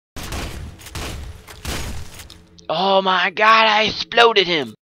Oh my god, I exploded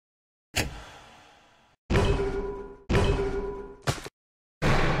him!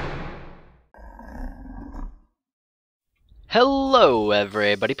 Hello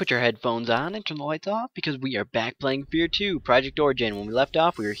everybody, put your headphones on and turn the lights off because we are back playing F.E.A.R 2 Project Origin. When we left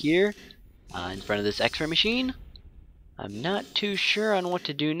off, we were here in front of this X-ray machine. I'm not too sure on what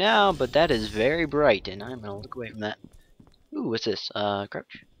to do now, but that is very bright, and I'm gonna look away from that. Ooh, what's this?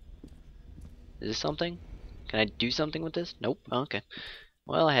 Crouch? Is this something? Can I do something with this? Nope. Oh, okay.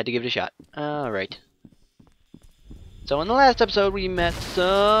 Well, I had to give it a shot. Alright. So in the last episode, we met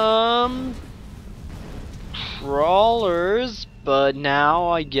some crawlers, but now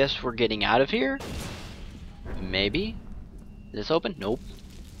I guess we're getting out of here? Maybe? Is this open? Nope.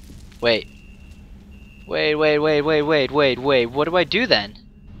 Wait. Wait, what do I do then?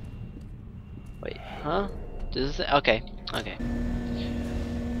 Wait, huh? Does this... Okay, okay.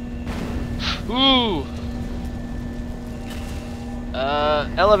 Ooh!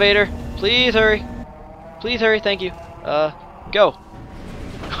 Elevator! Please hurry! Please hurry, thank you. Go!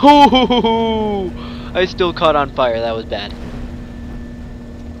 Ooh! I still caught on fire, that was bad.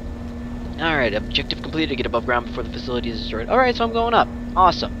 Alright, objective completed, get above ground before the facility is destroyed. Alright, so I'm going up.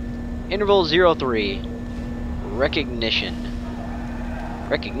 Awesome. Interval 03. Recognition.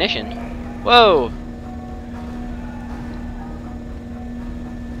 Recognition? Whoa!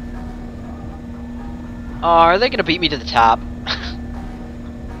 Oh, are they gonna beat me to the top?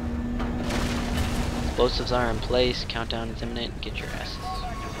 Explosives are in place. Countdown is imminent. Get your asses.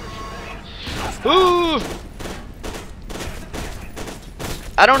 Ooh!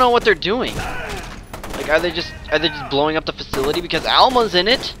 I don't know what they're doing. Like, are they just blowing up the facility because Alma's in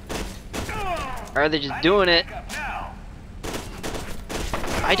it? Or are they just doing it?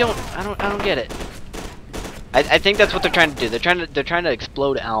 I don't get it. I think that's what they're trying to do. They're trying to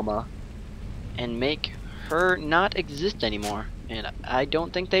explode Alma and make her not exist anymore. And I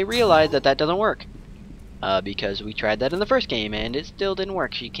don't think they realize that that doesn't work. Because we tried that in the first game and it still didn't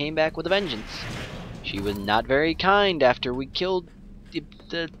work. She came back with a vengeance. She was not very kind after we killed she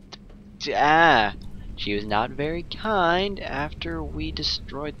was not very kind after we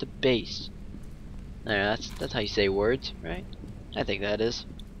destroyed the base. There, that's how you say words, right? I think that is.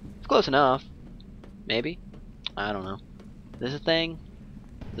 Close enough. Maybe. I don't know. Is this a thing?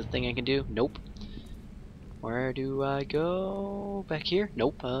 Is this a thing I can do? Nope. Where do I go? Back here?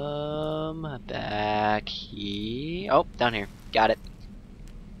 Nope. Back here. Oh, down here. Got it.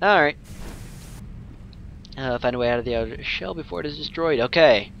 Alright. Find a way out of the outer shell before it is destroyed.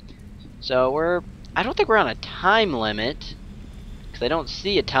 Okay. So I don't think we're on a time limit. Because I don't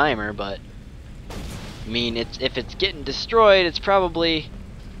see a timer, but I mean, if it's getting destroyed, it's probably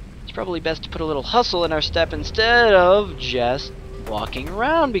best to put a little hustle in our step instead of just walking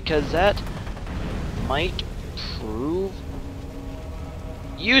around, because that might prove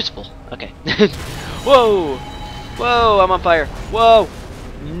useful. Okay. Whoa! Whoa, I'm on fire. Whoa!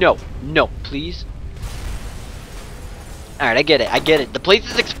 No, no, please. Alright, I get it. The place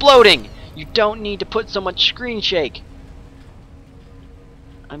is exploding! You don't need to put so much screen shake.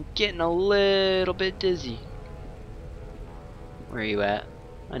 I'm getting a little bit dizzy. Where are you at?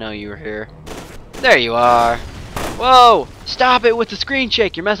 I know you were here. There you are! Whoa! Stop it with the screen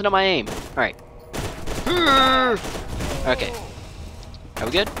shake! You're messing up my aim. Alright. Okay. Are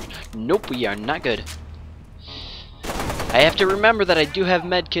we good? Nope, we are not good. I have to remember that I do have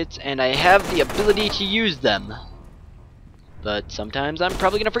medkits and I have the ability to use them. But sometimes I'm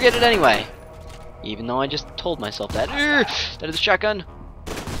probably gonna forget it anyway. Even though I just told myself that. That is a shotgun.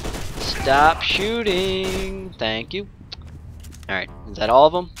 Stop shooting. Thank you. Alright, is that all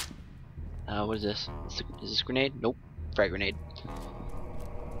of them? What is this? Is this a grenade? Nope. Frag grenade.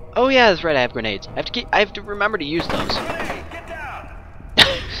 Oh yeah, that's right, I have grenades. I have to remember to use those.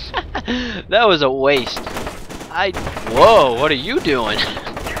 That was a waste. Whoa, what are you doing?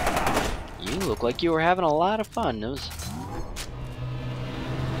 You look like you were having a lot of fun.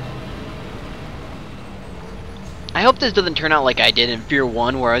 I hope this doesn't turn out like I did in F.E.A.R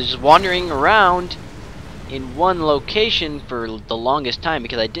 1, where I was just wandering around in one location for the longest time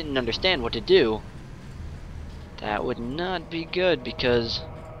because I didn't understand what to do. That would not be good, because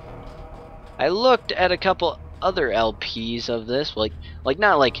I looked at a couple other LPs of this, like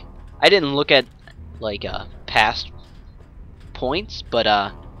not like I didn't look at like past points,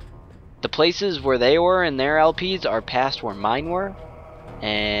 but the places where they were in their LPs are past where mine were.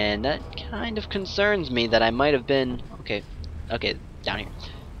 And that kind of concerns me that I might have been... Okay, down here.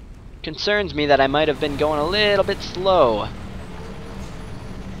 Concerns me that I might have been going a little bit slow.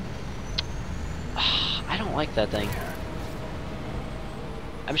 I don't like that thing.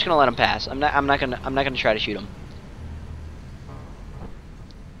 I'm just gonna let him pass. I'm not gonna try to shoot him.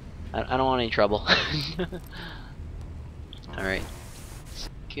 I don't want any trouble. Alright. Let's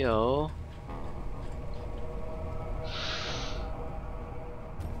go.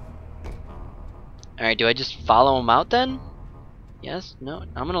 Alright, do I just follow him out then? Yes? No?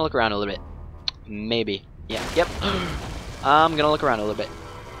 I'm gonna look around a little bit. Maybe. Yeah. Yep. I'm gonna look around a little bit.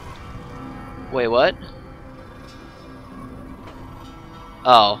 Wait, what?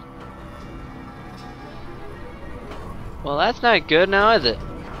 Oh. Well, that's not good now, is it?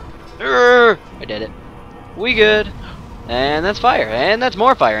 Urgh! I did it. We good. And that's fire. And that's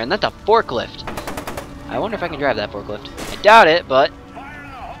more fire. And that's a forklift. I wonder if I can drive that forklift. I doubt it, but...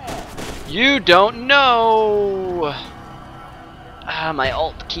 You don't know! Ah, my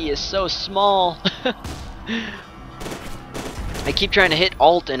alt key is so small. I keep trying to hit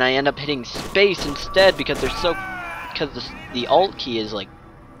alt and I end up hitting space instead because the alt key is like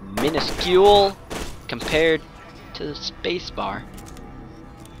minuscule compared to the space bar.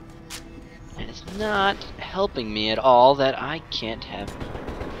 And it's not helping me at all that I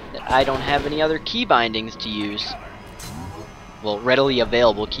don't have any other key bindings to use. Well, readily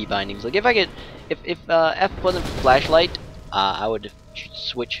available key bindings. Like if F wasn't for flashlight, I would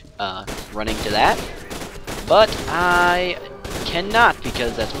switch running to that. But I cannot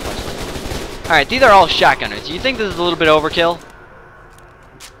because that's flashlight. Alright, these are all shotgunners. Do you think this is a little bit overkill?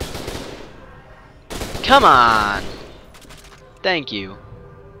 Come on! Thank you.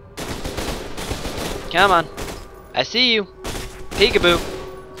 Come on. I see you. Peekaboo.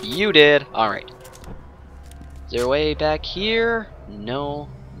 You did. Alright. Is there a way back here? No.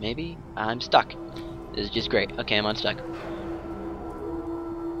 Maybe? I'm stuck. This is just great. Okay, I'm unstuck.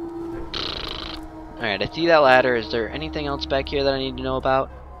 Alright, I see that ladder. Is there anything else back here that I need to know about?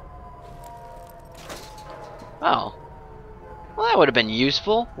 Oh. Well, that would have been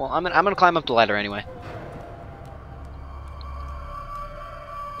useful. Well, I'm gonna climb up the ladder anyway.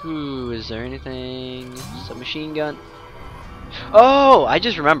 Ooh, is there anything? Submachine gun. Oh, I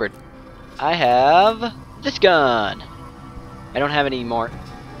just remembered. I have this gun. I don't have any more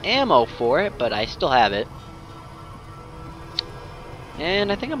ammo for it, but I still have it.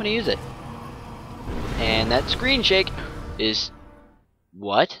 And I think I'm gonna use it. And that screen shake is...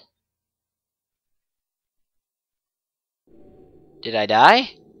 What? Did I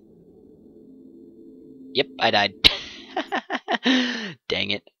die? Yep, I died. Dang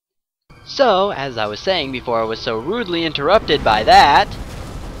it. So, as I was saying before I was so rudely interrupted by that,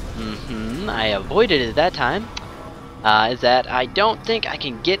 I avoided it that time, is that I don't think I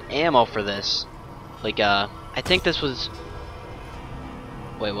can get ammo for this. Like, I think this was...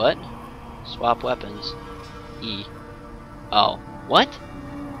 Wait, what? Swap weapons. E. Oh. What?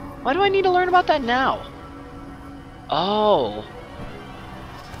 Why do I need to learn about that now? Oh.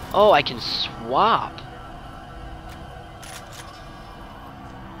 Oh, I can swap.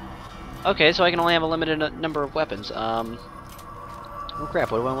 Okay, so I can only have a limited number of weapons. Oh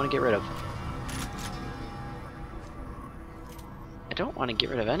crap, what do I want to get rid of? I don't want to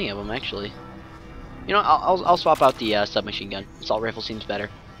get rid of any of them, actually. You know, I'll swap out the submachine gun. Assault rifle seems better.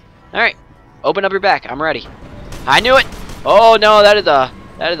 Alright, open up your back. I'm ready. I knew it! Oh no, that is a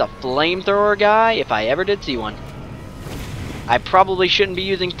flamethrower guy, if I ever did see one. I probably shouldn't be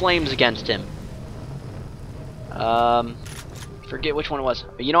using flames against him. Forget which one it was.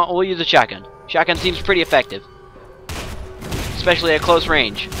 You know what? We'll use a shotgun. Shotgun seems pretty effective, especially at close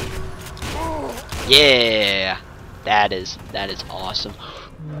range. Yeah, that is awesome.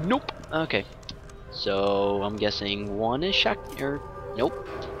 Nope. Okay, so I'm guessing one is nope.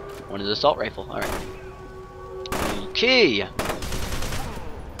 One is assault rifle. All right. Okay.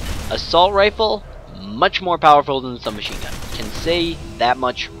 Assault rifle, much more powerful than the submachine gun. Can say that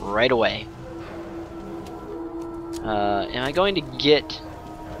much right away. Am I going to get...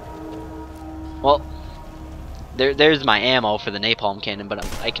 Well, there's my ammo for the napalm cannon, but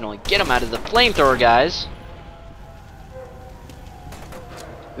I can only get them out of the flamethrower guys.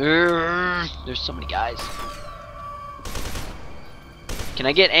 There's so many guys. Can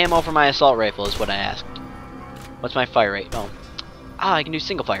I get ammo for my assault rifle is what I asked. What's my fire rate? Oh. Ah, I can do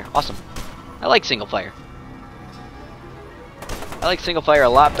single fire. Awesome. I like single fire. I like single fire a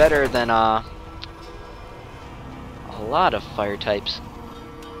lot better than a lot of fire types.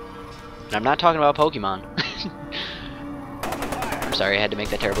 And I'm not talking about Pokemon. I'm sorry I had to make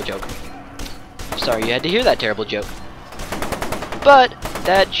that terrible joke. I'm sorry you had to hear that terrible joke. But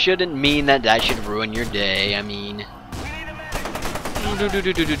that shouldn't mean that should ruin your day. I mean,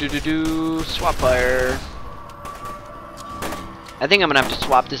 swap fire. I think I'm gonna have to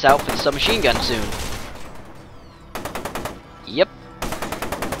swap this out for the submachine gun soon. Yep.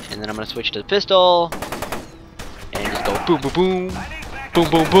 And then I'm gonna switch to the pistol and just go boom, boom, boom. Boom,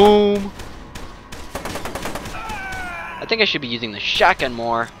 boom, boom. I think I should be using the shotgun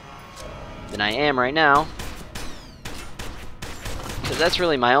more than I am right now, because that's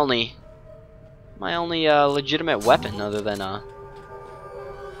really my only legitimate weapon other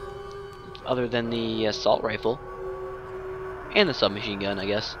than the assault rifle and the submachine gun, I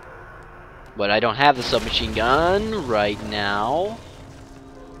guess. But I don't have the submachine gun right now.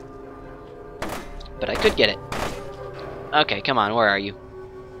 But I could get it. Okay, come on, where are you?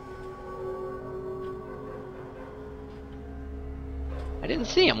 I didn't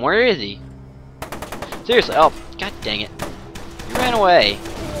see him. Where is he? Seriously, oh, god dang it. He ran away.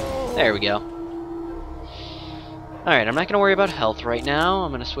 There we go. Alright, I'm not going to worry about health right now.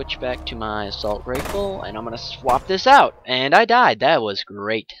 I'm going to switch back to my assault rifle, and I'm going to swap this out. And I died. That was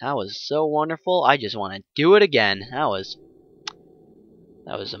great. That was so wonderful. I just want to do it again. That was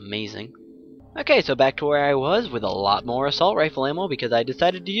amazing. Okay, so back to where I was with a lot more assault rifle ammo because I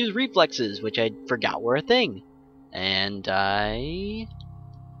decided to use reflexes, which I forgot were a thing. And I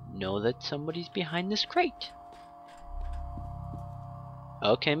know that somebody's behind this crate.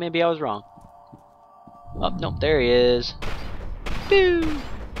 Okay, maybe I was wrong. Oh, nope, there he is. Boo!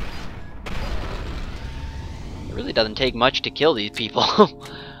 It really doesn't take much to kill these people.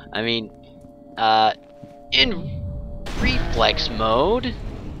 I mean, in reflex mode,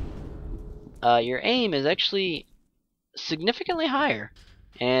 your aim is actually significantly higher.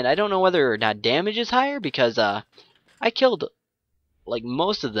 And I don't know whether or not damage is higher because I killed like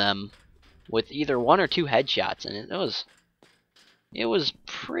most of them with either 1 or 2 headshots, and it was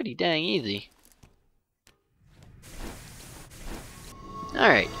pretty dang easy.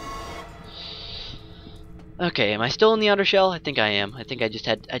 Alright. Okay, am I still in the outer shell? I think I am. I think I just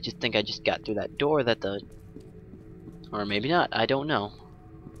got through that door that or maybe not, I don't know.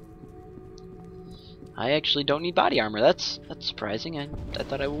 I actually don't need body armor. That's surprising. I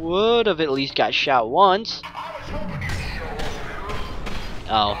thought I would have at least got shot once.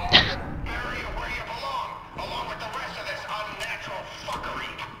 Oh.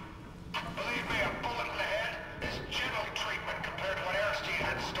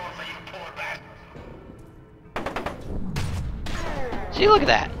 See, look at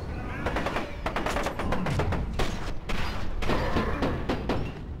that.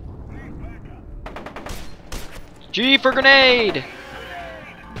 G for grenade!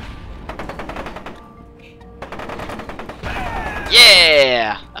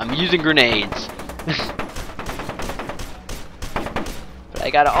 Yeah! I'm using grenades. But I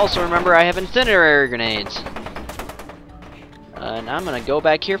gotta also remember I have incendiary grenades. And I'm gonna go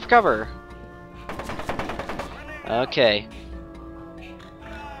back here for cover. Okay.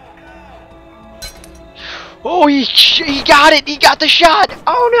 Oh, he got it! He got the shot!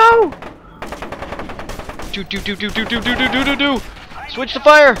 Oh no! Do. Switch to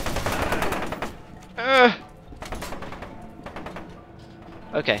fire!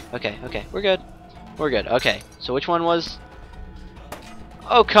 Okay. We're good. Okay, so which one was...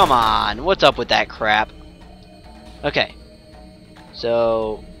 Oh, come on! What's up with that crap? Okay.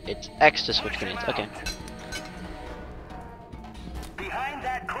 So, it's X to switch grenades. Okay. Behind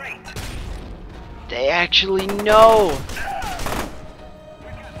that crate. They actually know!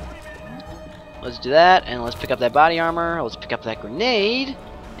 Let's do that, and let's pick up that body armor, let's pick up that grenade,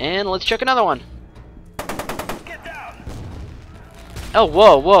 and let's chuck another one. Get down. Oh,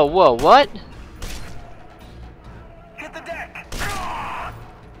 whoa, what? Hit the deck.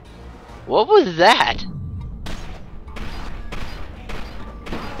 What was that?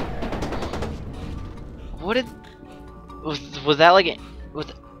 What did... Was that like...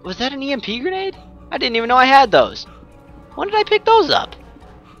 Was that an EMP grenade? I didn't even know I had those. When did I pick those up?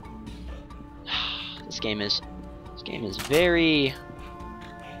 This game is very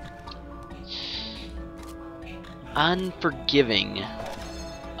unforgiving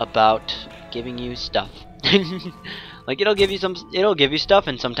about giving you stuff. Like it'll give you stuff,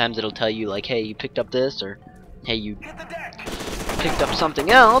 and sometimes it'll tell you like, hey, you picked up this, or hey, you picked up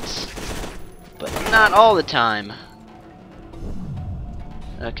something else, but not all the time.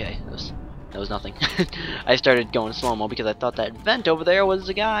 Okay, that was nothing. I started going slow-mo because I thought that vent over there was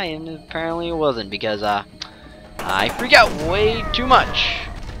the guy, and apparently it wasn't because I freak out way too much.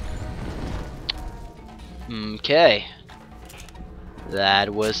 Okay.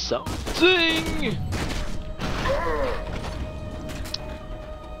 That was something.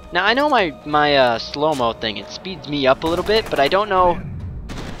 Now I know my slow-mo thing, it speeds me up a little bit, but I don't know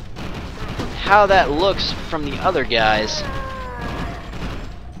how that looks from the other guys.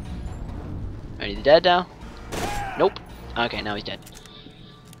 Are you dead now? Nope. Okay, now he's dead.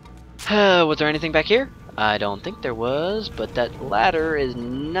 Was there anything back here? I don't think there was, but that ladder is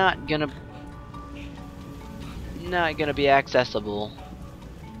not gonna be accessible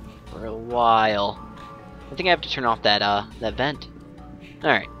for a while. I think I have to turn off that that vent.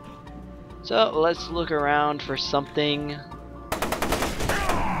 Alright. So let's look around for something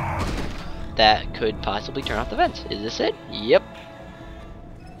that could possibly turn off the vents. Is this it? Yep.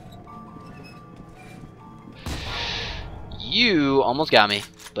 You almost got me.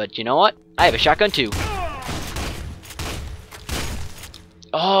 But you know what? I have a shotgun too.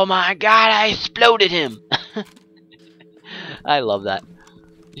 Oh my god, I exploded him! I love that.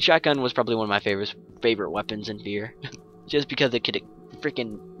 The shotgun was probably one of my favorite weapons in Fear. Just because it could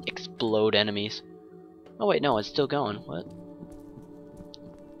freaking explode enemies. Oh wait, no, it's still going. What?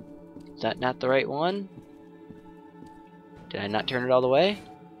 Is that not the right one? Did I not turn it all the way?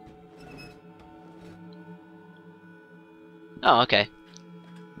 Oh, okay.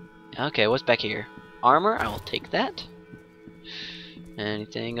 Okay, what's back here? Armor, I will take that.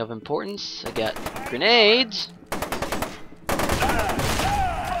 Anything of importance? I got grenades.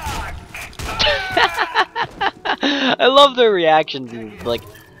 I love their reactions. Like,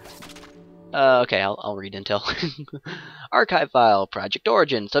 okay, I'll read intel. Archive file, Project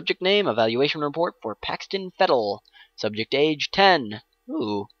Origin, subject name, evaluation report for Paxton Fettel, subject age 10.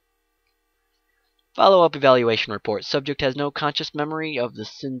 Ooh. Follow-up evaluation report. Subject has no conscious memory of the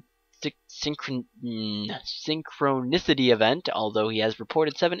synchronicity event, although he has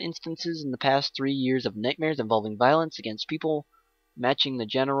reported 7 instances in the past 3 years of nightmares involving violence against people, matching the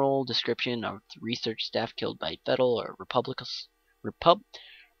general description of the research staff killed by Fettel or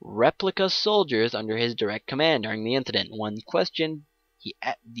replica soldiers under his direct command during the incident. One question: he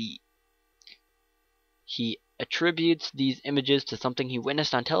attributes these images to something he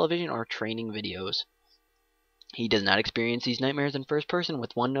witnessed on television or training videos. He does not experience these nightmares in first person,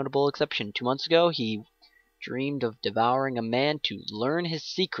 with one notable exception. 2 months ago, he dreamed of devouring a man to learn his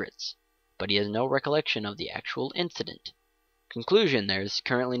secrets, but he has no recollection of the actual incident. Conclusion: there is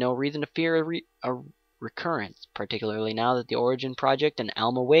currently no reason to fear a recurrence, particularly now that the Origin Project and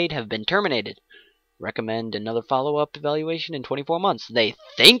Alma Wade have been terminated. Recommend another follow-up evaluation in 24 months. They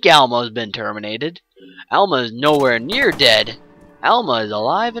think Alma's been terminated. Alma is nowhere near dead. Alma is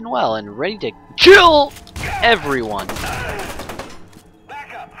alive and well and ready to kill everyone.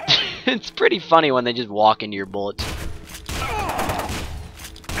 It's pretty funny when they just walk into your bullets.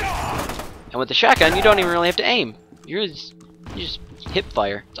 And with the shotgun, you don't even really have to aim. You just hip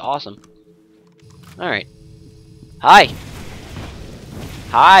fire. It's awesome. Alright. Hi!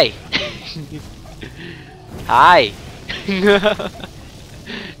 Hi! Hi!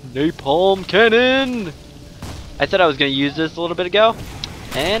 Napalm cannon! I said I was going to use this a little bit ago,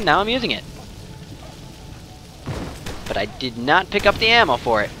 and now I'm using it. But I did not pick up the ammo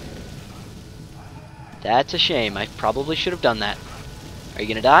for it. That's a shame. I probably should have done that. Are you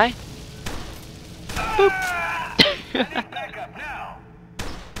going to die? Boop!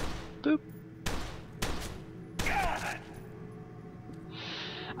 Boop.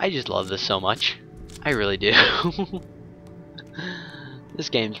 I just love this so much. I really do. This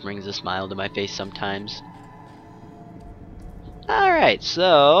game brings a smile to my face sometimes. Alright,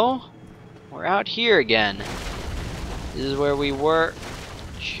 so we're out here again. This is where we were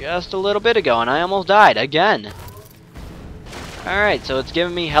just a little bit ago, and I almost died again. Alright, so it's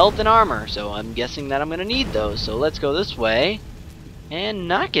giving me health and armor, so I'm guessing that I'm going to need those. So let's go this way and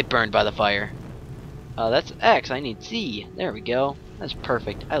not get burned by the fire. That's X. I need C. There we go. That's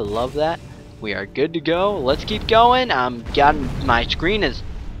perfect. I love that. We are good to go. Let's keep going. My screen is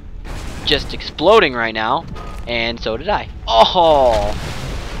just exploding right now, and so did I. Oh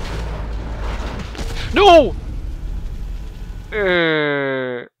no!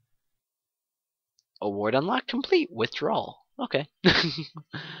 Award unlocked complete. Withdrawal. Okay.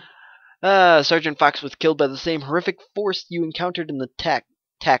 Sergeant Fox was killed by the same horrific force you encountered in the TAC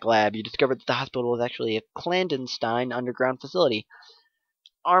lab. You discovered that the hospital was actually a clandestine underground facility.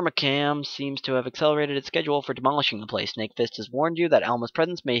 Armacam seems to have accelerated its schedule for demolishing the place. Snake Fist has warned you that Alma's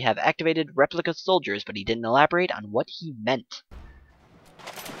presence may have activated replica soldiers, but he didn't elaborate on what he meant.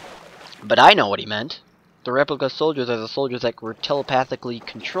 But I know what he meant. The replica soldiers are the soldiers that were telepathically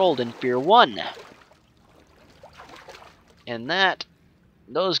controlled in Fear 1. And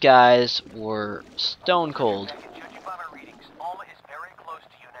those guys were stone cold.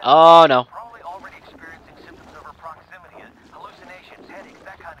 Oh no.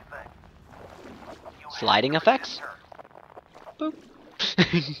 Sliding effects? Boop.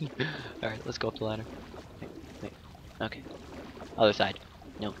 Alright, let's go up the ladder. Wait. Okay. Other side.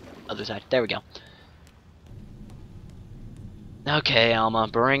 No, other side. There we go. Okay, Alma,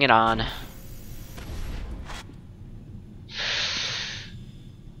 bring it on.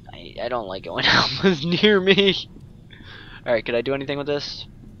 I don't like it when Alma's near me. Alright, could I do anything with this?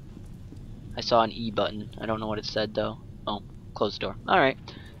 I saw an E button. I don't know what it said though. Oh, close the door. Alright.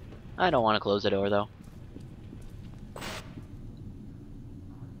 I don't want to close the door though.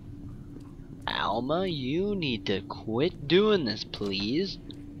 Alma, you need to quit doing this, please.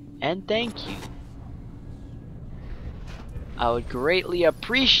 And thank you. I would greatly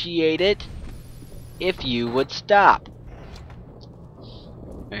appreciate it if you would stop.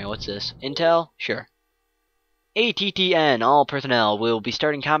 Alright, what's this? Intel? Sure. ATTN, all personnel will be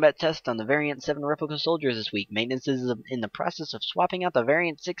starting combat tests on the Variant 7 replica soldiers this week. Maintenance is in the process of swapping out the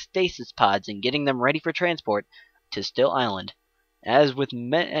Variant 6 stasis pods and getting them ready for transport to Still Island. As with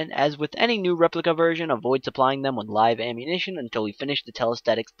any new replica version, avoid supplying them with live ammunition until we finish the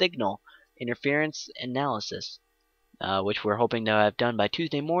telestatic signal interference analysis, which we're hoping to have done by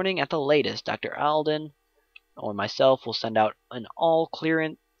Tuesday morning at the latest. Dr. Alden or myself will send out an all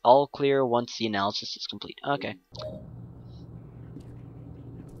clear once the analysis is complete. Okay.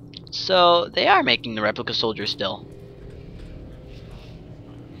 So they are making the replica soldiers still.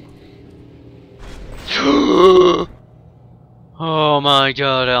 Oh my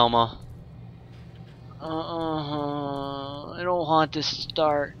god, Alma. I don't want this to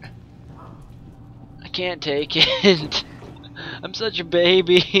start. I can't take it. I'm such a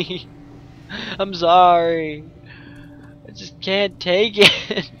baby. I'm sorry. I just can't take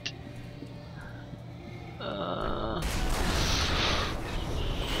it.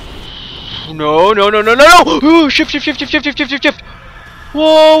 No, no, no, no, no, no! Ooh, shift, shift, shift, shift, shift, shift, shift, shift, shift!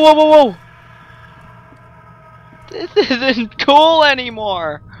 Whoa, whoa, whoa, whoa! This isn't cool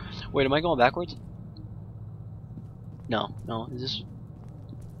anymore! Wait, am I going backwards? No, no, is this...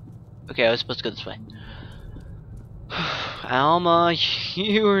 Okay, I was supposed to go this way. Alma,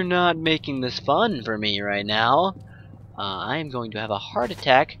 you are not making this fun for me right now. I am going to have a heart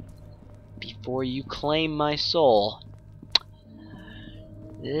attack before you claim my soul.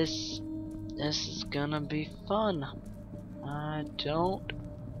 This is gonna be fun. I don't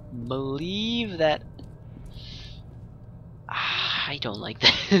believe that. I don't like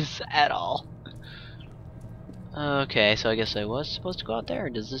this at all. Okay, so I guess I was supposed to go out there.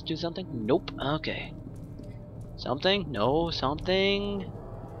 Does this do something? Nope. Okay. Something? No, something?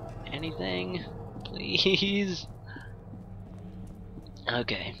 Anything? Please?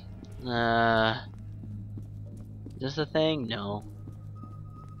 Okay. Is this a thing? No.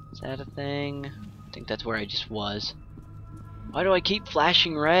 Is that a thing? I think that's where I just was. Why do I keep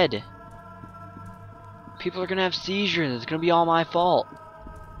flashing red? People are gonna have seizures. It's gonna be all my fault.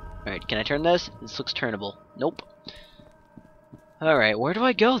 Alright, can I turn this? This looks turnable. Nope. Alright, where do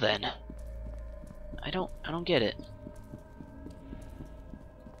I go then? I don't get it.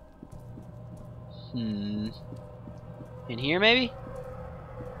 In here maybe?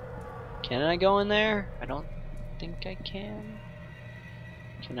 Can I go in there? I don't think I can.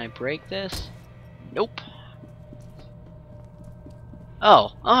 Can I break this? Nope.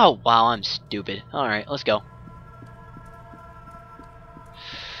 Oh, wow, I'm stupid. Alright, let's go.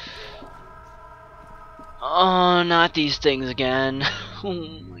 Oh, not these things again. Oh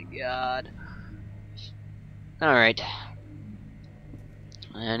my god. Alright.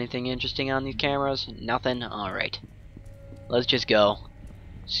 Anything interesting on these cameras? Nothing? Alright. Let's just go.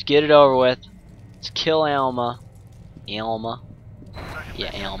 Just get it over with. Let's kill Alma. Alma.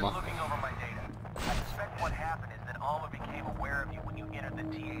 Yeah, Alma. Looking over my data. I suspect what happened is that Alma became aware of you when you entered the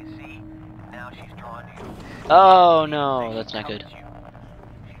TAC, and now she's drawn to you. Oh no, that's not good.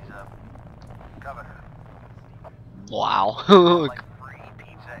 She's a governor. Wow. Like free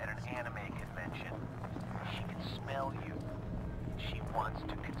pizza at an anime convention. She can smell you. She wants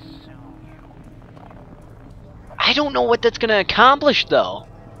to consume you. I don't know what that's gonna accomplish though.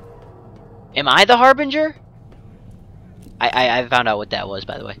 Am I the Harbinger? I found out what that was,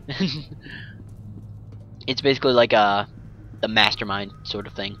 by the way. It's basically like the mastermind sort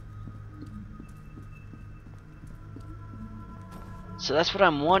of thing. So that's what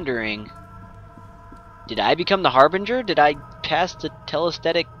I'm wondering. Did I become the Harbinger? Did I pass the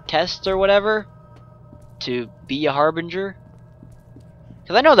telesthetic tests or whatever to be a Harbinger?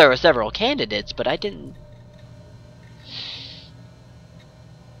 Because I know there were several candidates, but I didn't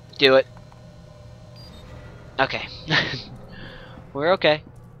do it. Okay. We're okay.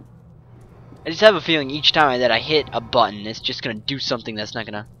 I just have a feeling each time that I hit a button, it's just gonna do something that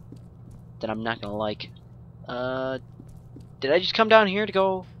I'm not gonna like. Did I just come down here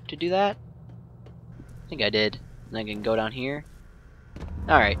to do that? I think I did. And I can go down here.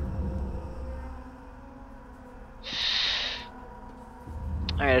 Alright.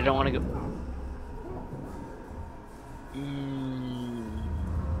 Alright, I don't want to go.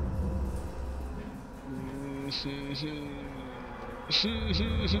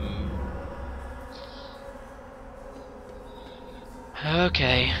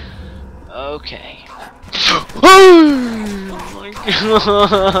 Okay. Okay. Oh my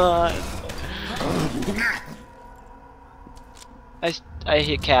god! I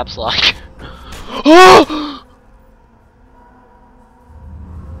hit caps lock. Oh!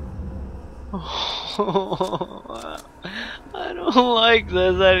 I don't like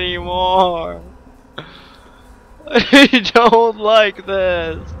this anymore. I don't like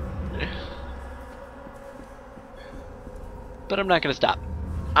this. But I'm not gonna stop.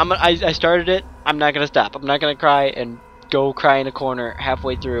 I started it. I'm not gonna stop. I'm not gonna cry and go cry in a corner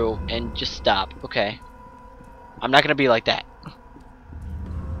halfway through and just stop. Okay. I'm not gonna be like that.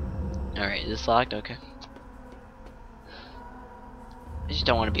 Alright, is this locked? Okay. I just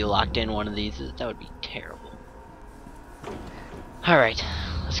don't want to be locked in one of these. That would be terrible. Alright,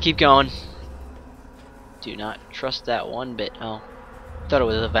 let's keep going. Do not trust that one bit. Oh, thought it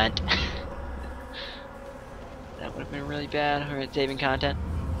was a vent. That would have been really bad. Alright, saving content.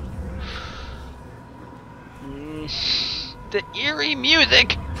 The eerie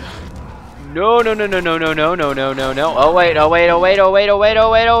music! No, no, no, no, no, no, no, no, no, no, no. Oh wait, oh wait, oh wait, oh wait, oh wait, oh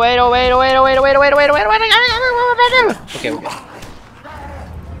wait, oh wait, oh wait, oh wait, oh wait, oh wait, oh wait, oh wait, oh wait, oh wait. Okay, we're good.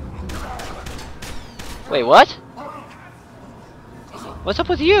 Wait, what? What's up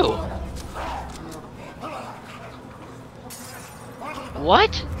with you?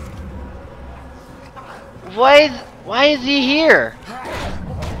 What? Why is he here?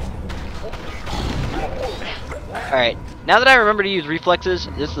 Alright, now that I remember to use reflexes,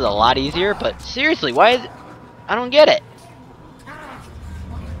 this is a lot easier, but seriously, why is it? I don't get it.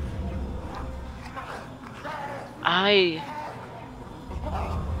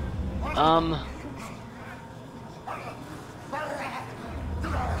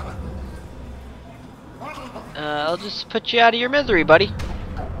 I'll just put you out of your misery, buddy.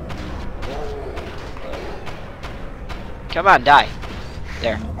 Come on, die.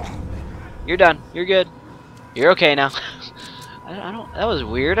 There. You're done. You're good. You're okay now. I don't. That was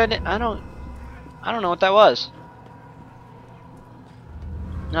weird. I don't know what that was.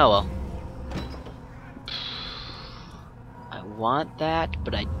 Oh well. I want that,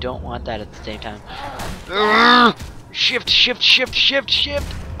 but I don't want that at the same time. Shift, shift, shift, shift,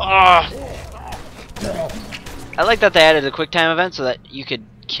 shift. I like that they added a quick time event so that you could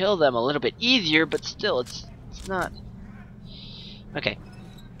kill them a little bit easier, but still, it's not. Okay.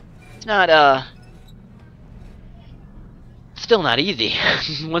 It's not still not easy.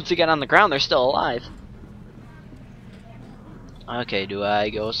 Once they get on the ground, they're still alive. Okay, do I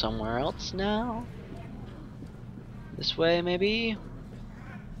go somewhere else now? This way, maybe?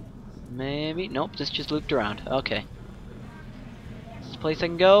 Maybe? Nope, this just looped around. Okay. Is this place I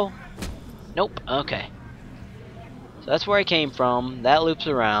can go? Nope. Okay. So that's where I came from. That loops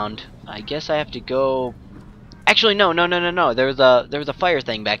around. I guess I have to go... Actually, no. There was a fire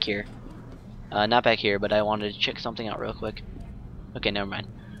thing back here. Not back here, but I wanted to check something out real quick. Okay, never mind.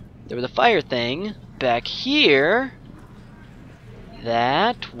 There was a fire thing back here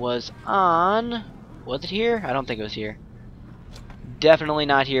that was on... Was it here? I don't think it was here. Definitely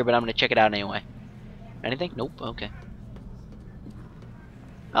not here, but I'm gonna check it out anyway. Anything? Nope. Okay.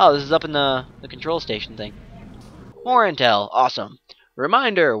 Oh, this is up in the control station thing. More intel. Awesome.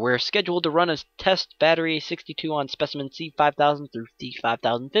 Reminder, we're scheduled to run a test battery 62 on specimen C5000 through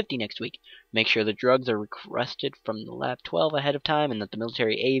C5050 next week. Make sure the drugs are requested from the Lab 12 ahead of time and that the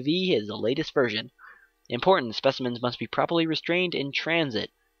military AV is the latest version. Important, specimens must be properly restrained in transit.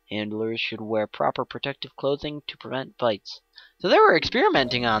 Handlers should wear proper protective clothing to prevent bites. So they were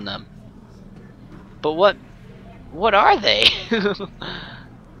experimenting on them. But what are they?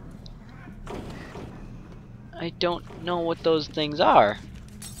 I don't know what those things are.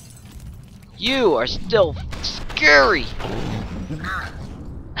 You are still scary.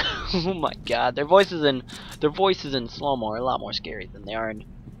 Oh my god, their voices in slow-mo are a lot more scary than they are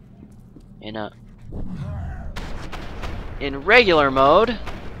in regular mode.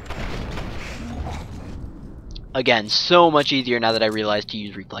 Again, so much easier now that I realize to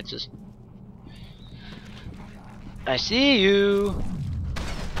use reflexes. I see you.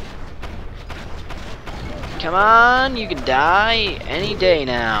 Come on, you can die any day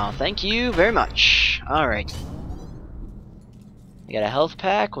now. Thank you very much. Alright. I got a health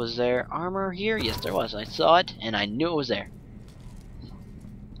pack. Was there armor here? Yes, there was. I saw it, and I knew it was there.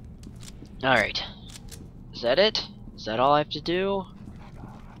 Alright. Is that it? Is that all I have to do?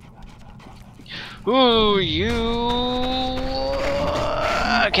 Ooh, you...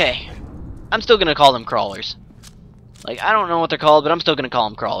 Okay. I'm still gonna call them crawlers. Like, I don't know what they're called, but I'm still gonna call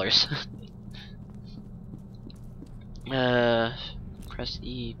them crawlers. Press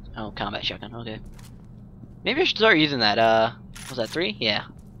E. Oh, combat shotgun. Okay. Maybe I should start using that. Was that 3? Yeah.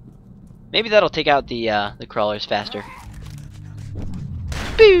 Maybe that'll take out the crawlers faster.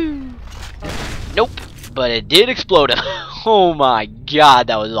 Boo! Nope. But it did explode. Oh my god,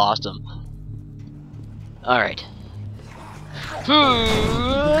 that was awesome. Alright.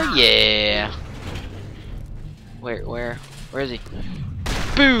 Yeah. Where is he?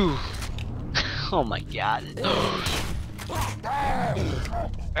 Boo! Oh my god.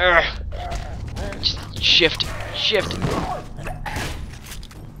 Just shift.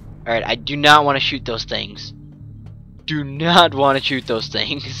 Alright, I do not want to shoot those things. Do not want to shoot those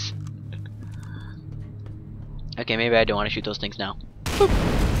things. Okay, maybe I don't want to shoot those things now. Boop.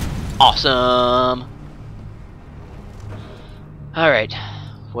 Awesome! Alright.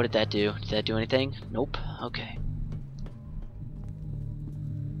 What did that do? Did that do anything? Nope. Okay.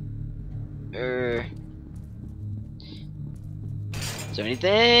 Is there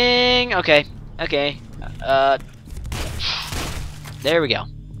anything? Okay. There we go.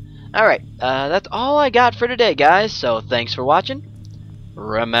 Alright, that's all I got for today, guys, so thanks for watching.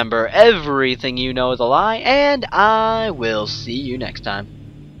 Remember, everything you know is a lie, and I will see you next time.